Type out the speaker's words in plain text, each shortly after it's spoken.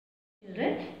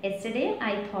Children, yesterday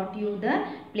I taught you the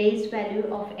place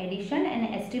value of addition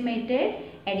and estimated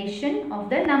addition of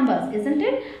the numbers, isn't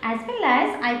it? As well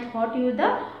as I taught you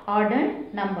the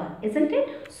ordered number, isn't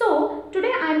it? So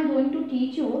today I am going to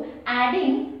teach you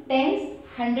adding tens,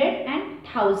 hundred and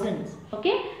thousands.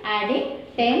 Okay, adding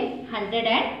 10, 100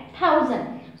 and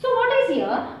 1000. So what is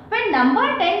here? When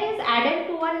number 10 is added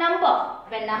to a number,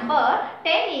 when number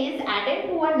 10 is added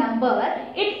to a number,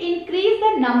 it increases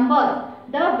the number,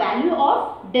 the value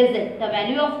of digit,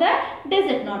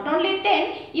 not only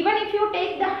 10, even if you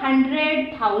take the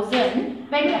 100,000,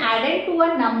 when you add it to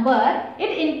a number,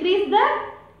 it increases the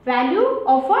value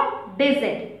of a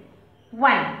digit,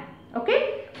 1.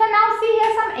 Okay, so now see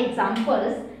here some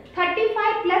examples.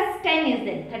 35 plus 10 is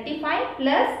there, 35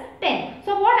 plus 10.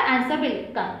 So what answer will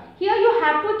come? Here you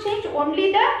have to change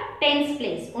only the tens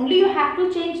place, only you have to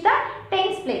change the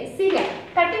tens place. See here,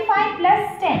 35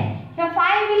 plus 10. Here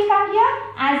 5 will come here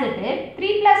as it is.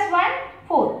 3 plus 1,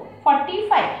 4,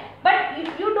 45. But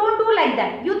you don't do like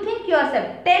that. You think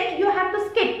yourself, 10 you have to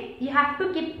skip. You have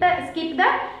to skip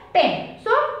the 10.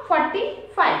 So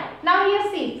 45. Now here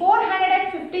see,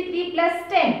 453 plus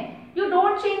 10. You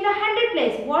don't change the 100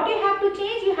 place. What you have to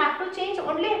change? You have to change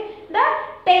only the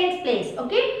tens place.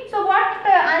 Okay. So what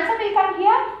answer will come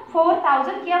here?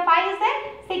 4000. Here 5 is there.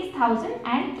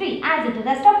 6003 as it is.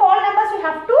 Rest of all numbers you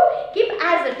have to keep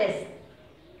as it is.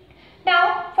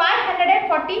 Now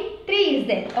 543 is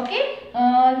there. Okay.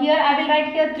 Here I will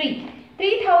write here 3.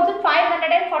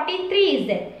 3543 is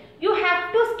there. You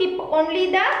have to skip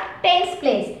only the tens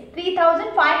place.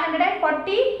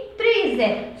 3543 is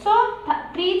there. So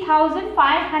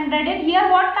 3500 and here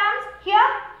what comes? Here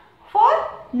 4?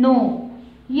 No.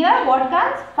 Here what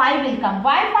comes? 5 will come.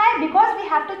 Why 5? Because we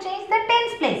have to change the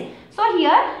tens place. So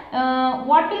here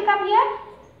what will come here?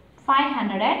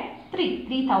 503.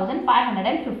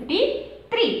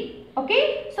 3553.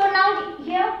 Okay. So now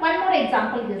here one more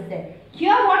example is there.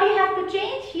 Here what you have to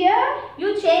change? Here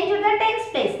you change the tens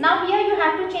place. Now here you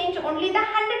have to change only the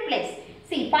 100 place.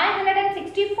 See,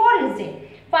 564 is there.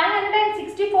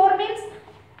 564 means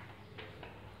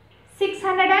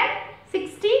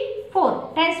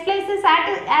 664. Tens place is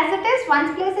as it is.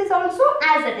 Ones place is also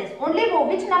as it is. Only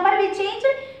which number we change?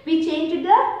 We change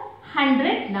the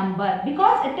 100 number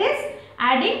because it is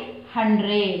adding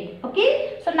 100.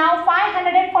 Okay. So now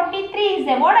 543 is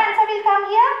there. What answer will come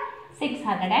here?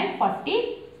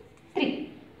 643.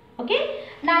 Okay.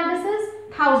 Now this is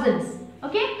thousands.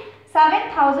 Okay.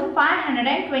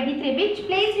 7523. Which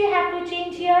place you have to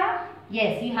change here?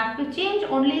 Yes, you have to change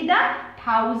only the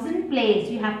 1000 place.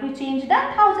 You have to change the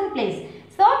 1000 place.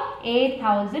 So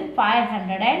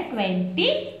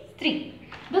 8523.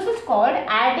 This is called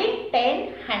adding 10,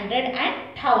 100 and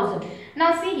 1000.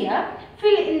 Now see here,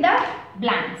 fill in the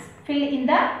blanks. Fill in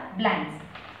the blanks.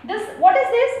 This, what is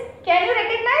this? Can you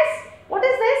recognize? What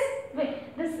is this?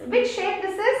 Which shape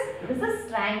this is? This is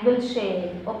triangle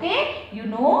shape. Okay, you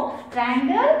know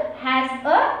triangle has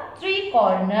a 3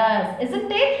 corners,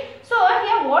 isn't it? So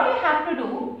here what you have to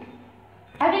do?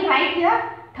 I will write here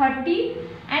 30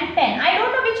 and 10. I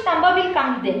don't know which number will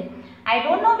come there. I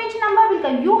don't know which number will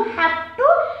come. You have to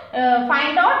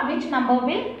find out which number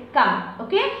will come.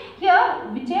 Okay, here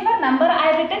whichever number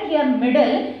I written here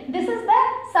middle, this is the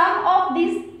sum of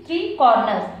these 3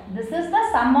 corners. This is the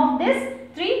sum of these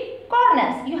 3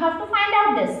 corners. You have to find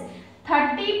out this.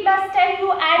 30 plus 10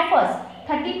 you add first.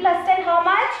 30 plus 10 how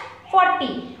much?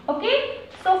 40. Okay.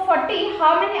 So 40,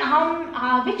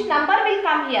 which number will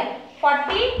come here?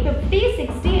 40, 50,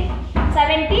 60,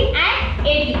 70 and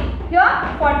 80.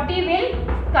 Here 40 will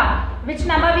come. Which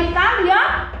number will come?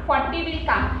 Here 40 will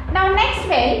come. Now next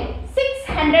way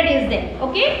 600 is there.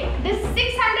 Okay. This 600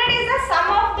 is the sum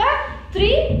of the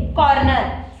 3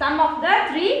 corners. Sum of the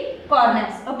 3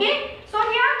 corners. Okay. So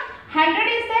here 100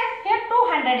 is there. Here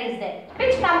 200 is there.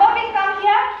 Which number will come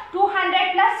here?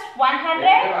 200 plus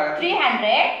 100,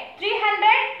 300.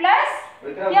 300 plus,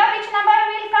 here which number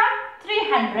will come?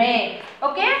 300.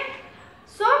 Okay.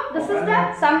 So this is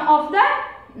the sum of the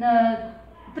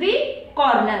 3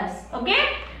 corners.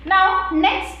 Okay. Now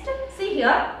next, see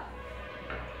here.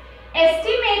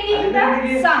 Estimating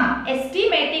the sum.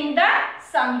 Estimating the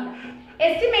sum here.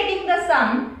 Estimating the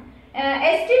sum.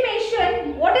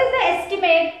 Estimation, what is the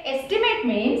estimate? Estimate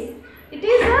means it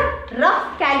is a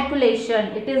rough calculation.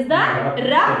 It is the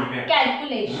rough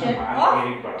calculation of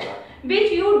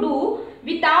which you do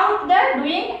without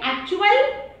doing actual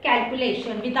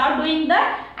calculation. Without doing the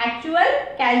actual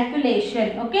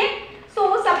calculation. Okay.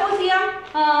 So suppose here,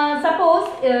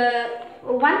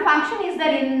 one function is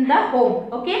there in the home.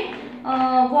 Okay.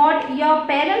 what your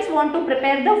parents want to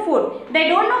prepare the food. They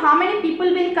don't know how many people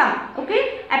will come.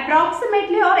 Okay,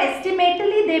 approximately or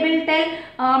estimately they will tell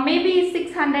maybe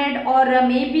 600 or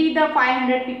maybe the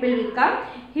 500 people will come.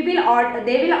 They will order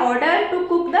to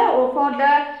cook for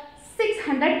the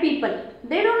 600 people.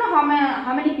 They don't know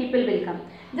how many people will come.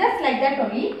 Just like that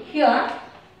only here.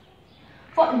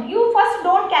 You first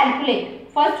don't calculate.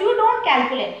 First here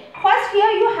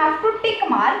you have to tick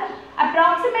mark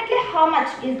approximately how much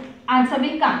is answer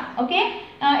will come. Okay,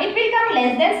 it will come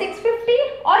less than 650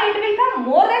 or it will come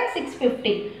more than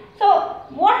 650. So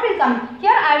what will come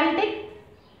here? I will take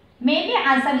maybe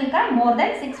answer will come more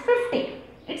than 650.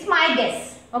 It's my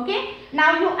guess. Okay,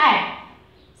 now you add.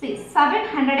 See,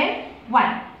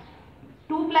 701.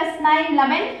 2 plus 9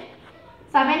 11.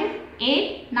 7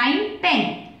 8 9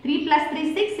 10. 3 plus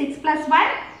 3 6. 6 plus 1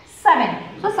 7.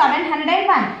 So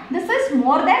 701. This is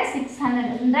more than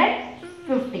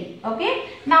 650. Okay.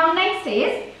 Now next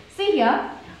is, see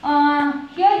here.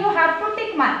 Here you have to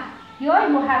tick mark. Here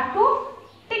you have to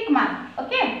tick mark.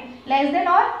 Okay. Less than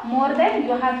or more than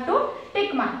you have to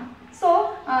tick mark.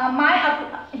 So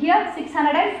here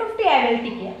 650 I will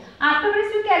tick here.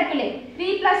 Afterwards you calculate.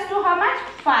 3 plus 2 how much?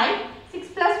 5. 6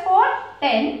 plus 4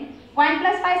 10. 1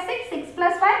 plus 5 6. 6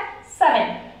 plus 5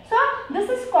 7. So this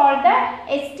is called the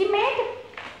estimate.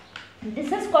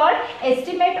 This is called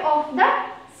estimate of the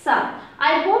sum.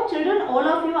 I hope children all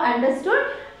of you understood,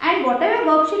 and whatever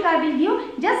worksheet I will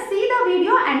give, just see the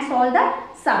video and solve the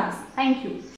sums. Thank you.